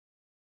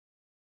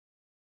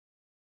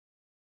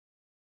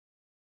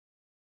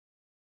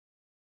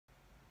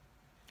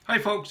Hi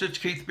folks, it's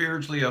Keith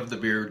Beardsley of the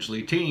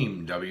Beardsley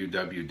Team,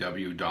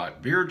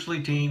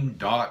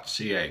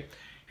 www.beardsleyteam.ca.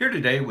 Here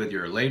today with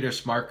your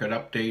latest market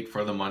update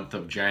for the month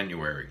of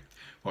January.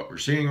 What we're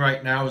seeing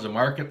right now is a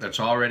market that's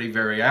already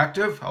very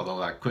active, although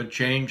that could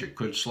change, it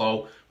could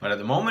slow, but at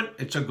the moment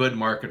it's a good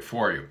market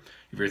for you.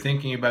 If you're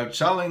thinking about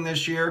selling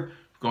this year,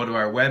 go to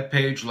our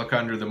webpage, look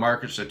under the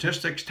Market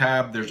Statistics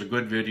tab, there's a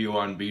good video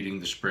on beating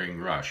the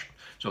spring rush.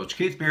 So it's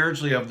Keith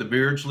Beardsley of the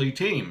Beardsley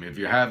Team. If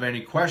you have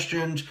any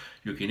questions,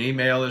 you can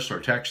email us or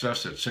text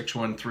us at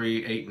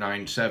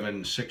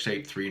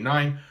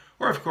 613-897-6839,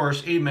 or of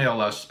course email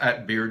us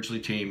at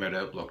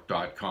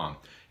beardsleyteam@outlook.com.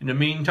 In the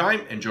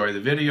meantime, enjoy the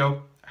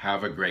video.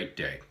 Have a great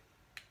day.